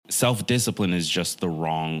self-discipline is just the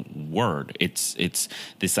wrong word. It's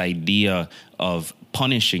this idea of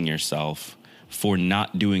punishing yourself for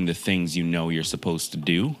not doing the things you know you're supposed to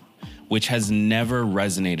do, which has never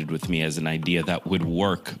resonated with me as an idea that would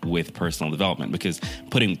work with personal development, because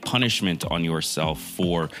putting punishment on yourself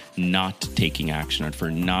for not taking action or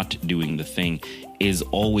for not doing the thing is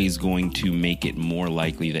always going to make it more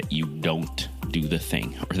likely that you don't do the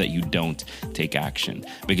thing or that you don't take action.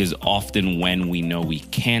 Because often when we know we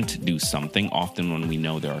can't do something, often when we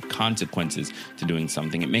know there are consequences to doing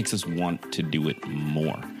something, it makes us want to do it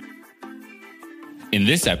more. In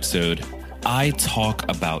this episode, I talk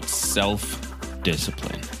about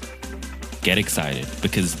self-discipline. Get excited,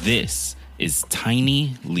 because this is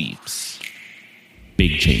Tiny Leaps.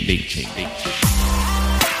 Big change, big change, big change.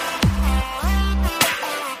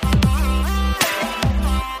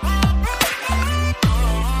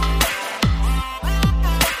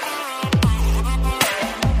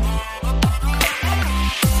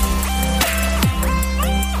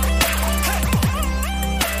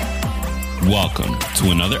 Welcome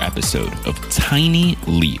to another episode of Tiny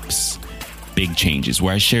Leaps, Big Changes,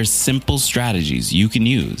 where I share simple strategies you can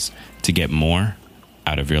use to get more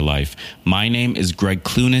out of your life. My name is Greg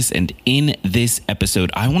Clunis, and in this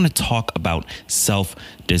episode, I want to talk about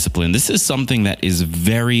self-discipline. This is something that is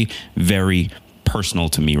very, very personal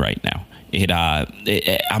to me right now.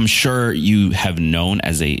 I'm sure you have known,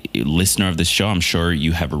 as a listener of this show, I'm sure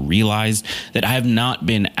you have realized that I have not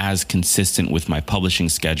been as consistent with my publishing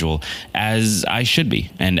schedule as I should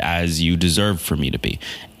be and as you deserve for me to be.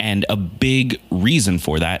 And a big reason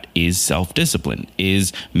for that is self-discipline,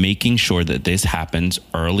 is making sure that this happens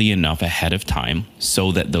early enough ahead of time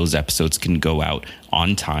so that those episodes can go out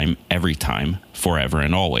on time, every time, forever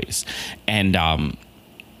and always. And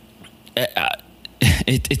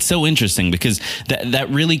it's so interesting, because that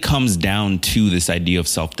really comes down to this idea of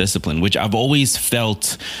self-discipline, which I've always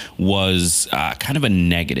felt was kind of a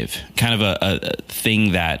negative, kind of a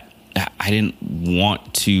thing that I didn't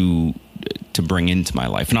want to bring into my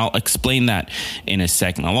life. And I'll explain that in a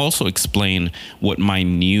second. I'll also explain what my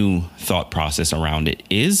new thought process around it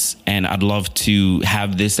is. And I'd love to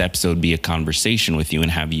have this episode be a conversation with you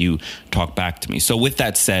and have you talk back to me. So with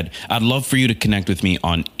that said, I'd love for you to connect with me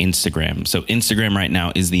on Instagram. So Instagram right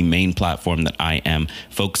now is the main platform that I am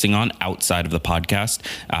focusing on outside of the podcast.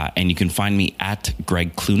 And you can find me at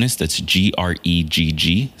Greg Clunis. That's GreggClunis,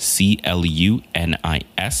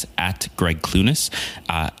 at Greg Clunis.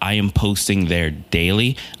 I am posting there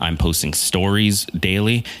daily. I'm posting stories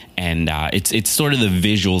daily, and it's sort of the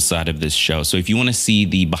visual side of this show. So if you want to see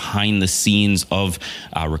the behind the scenes of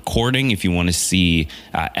recording, if you want to see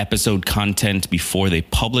episode content before they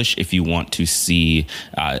publish, if you want to see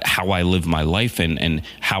how I live my life and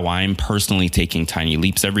how I'm personally taking tiny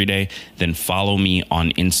leaps every day, then follow me on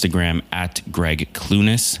Instagram at Greg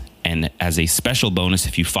Clunis. And as a special bonus,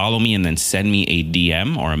 if you follow me and then send me a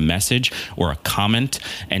DM or a message or a comment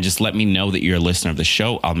and just let me know that you're a listener of the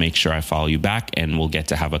show, I'll make sure I follow you back, and we'll get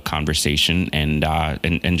to have a conversation and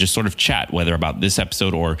just sort of chat, whether about this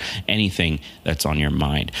episode or anything that's on your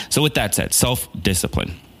mind. So with that said,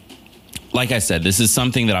 self-discipline. Like I said, this is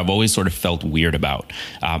something that I've always sort of felt weird about.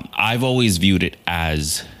 I've always viewed it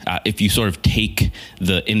as, if you sort of take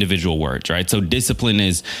the individual words, right? So discipline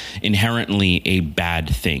is inherently a bad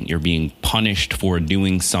thing. You're being punished for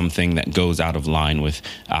doing something that goes out of line with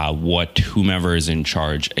what whomever is in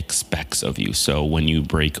charge expects of you. So when you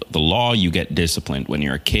break the law, you get disciplined. When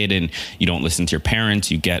you're a kid and you don't listen to your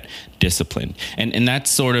parents, you get discipline. And that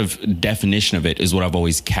sort of definition of it is what I've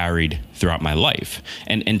always carried throughout my life.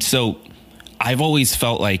 And so I've always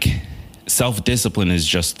felt like self-discipline is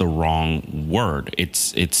just the wrong word.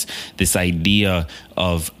 It's this idea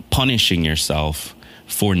of punishing yourself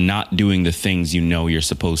for not doing the things you know you're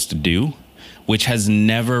supposed to do, which has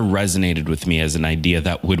never resonated with me as an idea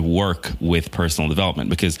that would work with personal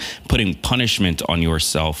development, because putting punishment on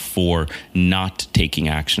yourself for not taking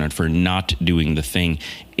action or for not doing the thing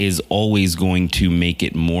is always going to make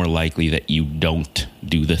it more likely that you don't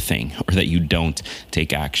do the thing or that you don't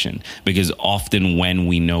take action. Because often when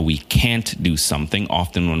we know we can't do something,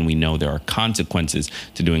 often when we know there are consequences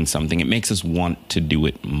to doing something, it makes us want to do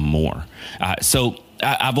it more. So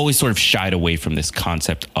I've always sort of shied away from this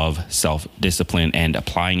concept of self-discipline and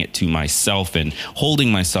applying it to myself and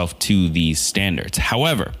holding myself to these standards.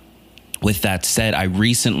 However, with that said, I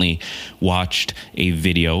recently watched a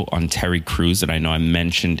video on Terry Crews that I know I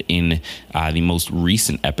mentioned in the most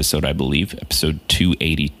recent episode, I believe, episode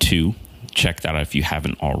 282. Check that out if you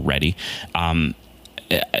haven't already.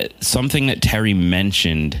 Something that Terry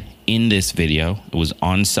mentioned in this video, it was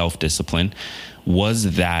on self-discipline,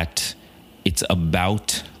 was that it's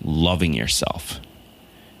about loving yourself.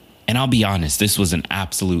 And I'll be honest, this was an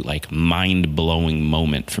absolute like mind-blowing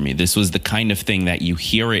moment for me. This was the kind of thing that you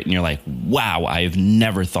hear it and you're like, wow, I have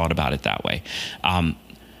never thought about it that way.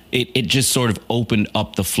 It just sort of opened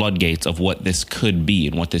up the floodgates of what this could be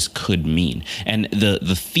and what this could mean. And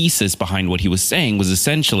the thesis behind what he was saying was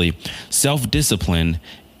essentially self-discipline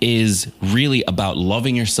is really about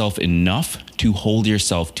loving yourself enough to hold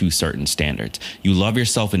yourself to certain standards. You love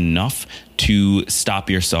yourself enough to stop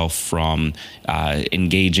yourself from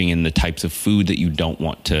engaging in the types of food that you don't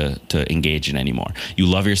want to engage in anymore. You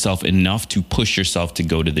love yourself enough to push yourself to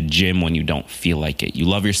go to the gym when you don't feel like it. You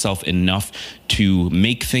love yourself enough to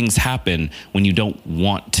make things happen when you don't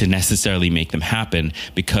want to necessarily make them happen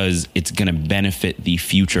because it's going to benefit the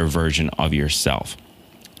future version of yourself.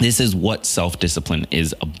 This is what self-discipline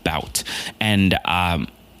is about. And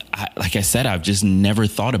like I said, I've just never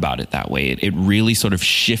thought about it that way. It really sort of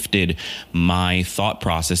shifted my thought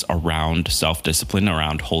process around self-discipline,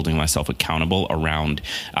 around holding myself accountable, around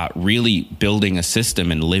really building a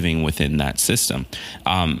system and living within that system.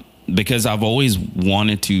 Because I've always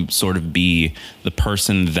wanted to sort of be the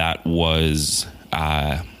person that was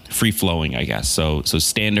free flowing, I guess. So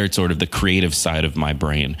standard, sort of the creative side of my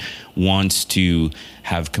brain wants to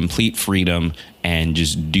have complete freedom and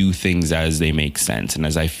just do things as they make sense and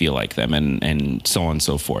as I feel like them, and so on and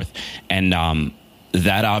so forth. And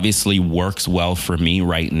that obviously works well for me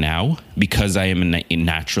right now because I am a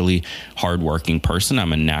naturally hardworking person.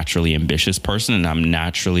 I'm a naturally ambitious person, and I'm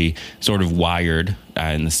naturally sort of wired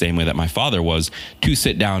in the same way that my father was to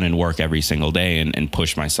sit down and work every single day and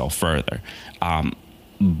push myself further.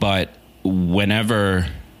 But whenever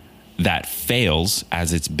that fails,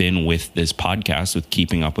 as it's been with this podcast, with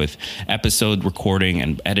keeping up with episode recording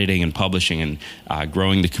and editing and publishing and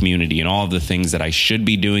growing the community and all of the things that I should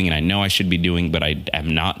be doing and I know I should be doing, but I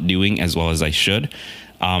am not doing as well as I should,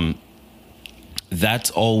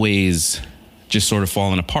 that's always just sort of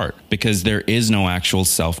fallen apart because there is no actual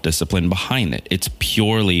self-discipline behind it. It's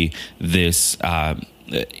purely this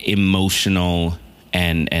emotional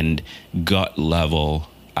and gut level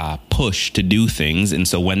push to do things. And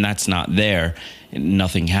so when that's not there,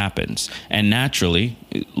 nothing happens. And naturally,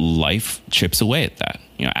 life chips away at that.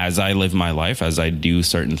 You know, as I live my life, as I do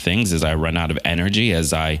certain things, as I run out of energy,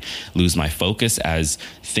 as I lose my focus, as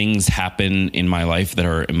things happen in my life that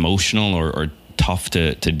are emotional or tough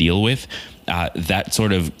to deal with, that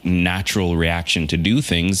sort of natural reaction to do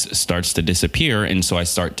things starts to disappear. And so I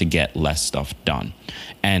start to get less stuff done.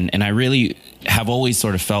 And I really have always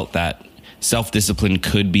sort of felt that self-discipline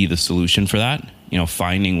could be the solution for that. You know,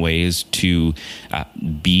 finding ways to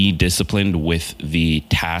be disciplined with the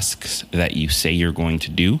tasks that you say you're going to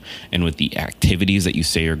do and with the activities that you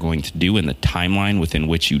say you're going to do and the timeline within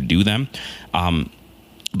which you do them.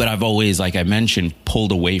 But I've always, like I mentioned,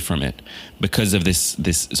 pulled away from it because of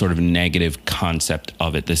this sort of negative concept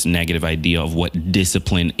of it, this negative idea of what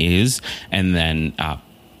discipline is, and then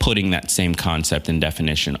putting that same concept and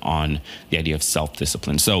definition on the idea of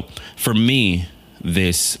self-discipline. So for me,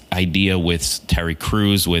 this idea with Terry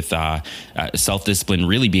Crews, with self-discipline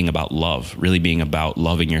really being about love, really being about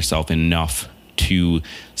loving yourself enough to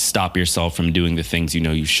stop yourself from doing the things you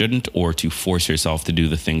know you shouldn't, or to force yourself to do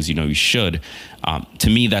the things you know you should. To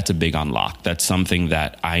me, that's a big unlock. That's something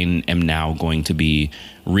that I am now going to be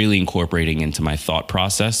really incorporating into my thought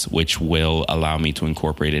process, which will allow me to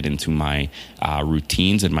incorporate it into my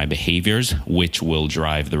routines and my behaviors, which will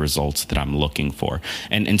drive the results that I'm looking for.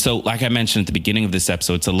 And so, like I mentioned at the beginning of this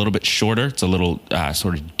episode, it's a little bit shorter. It's a little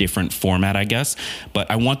sort of different format, I guess. But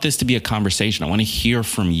I want this to be a conversation. I want to hear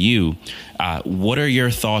from you. What are your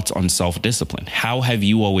thoughts on self-discipline? How have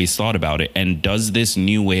you always thought about it? And does this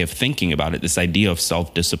new way of thinking about it, this idea of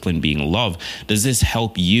self-discipline being love, does this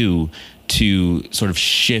help you to sort of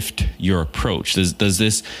shift your approach? Does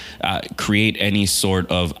this create any sort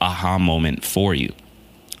of aha moment for you?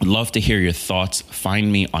 I'd love to hear your thoughts.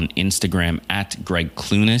 Find me on Instagram at Greg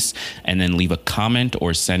Clunis, and then leave a comment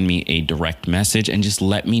or send me a direct message and just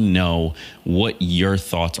let me know what your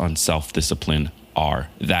thoughts on self-discipline are.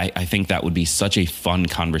 I think that would be such a fun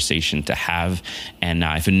conversation to have. And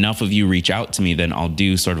if enough of you reach out to me, then I'll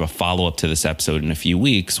do sort of a follow-up to this episode in a few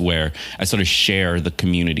weeks where I sort of share the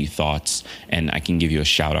community thoughts, and I can give you a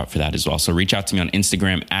shout out for that as well. So reach out to me on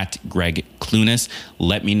Instagram at Greg Clunis.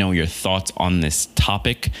 Let me know your thoughts on this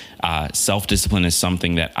topic. Self-discipline is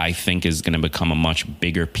something that I think is going to become a much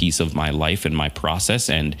bigger piece of my life and my process.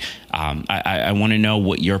 And I want to know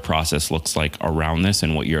what your process looks like around this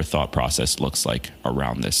and what your thought process looks like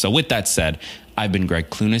around this. So with that said, I've been Greg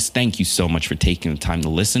Clunis. Thank you so much for taking the time to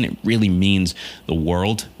listen. It really means the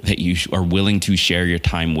world that you are willing to share your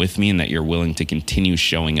time with me and that you're willing to continue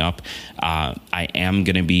showing up. I am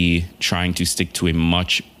going to be trying to stick to a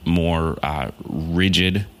much more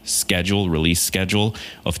rigid release schedule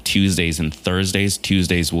of Tuesdays and Thursdays.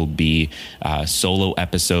 Tuesdays will be solo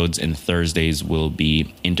episodes and Thursdays will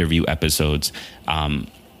be interview episodes.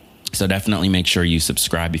 So definitely make sure you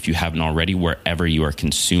subscribe if you haven't already, wherever you are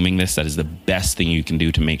consuming this. That is the best thing you can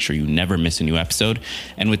do to make sure you never miss a new episode.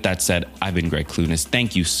 And with that said, I've been Greg Clunis.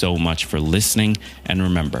 Thank you so much for listening. And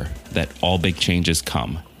remember that all big changes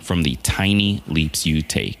come from the tiny leaps you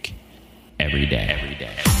take every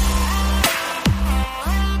day.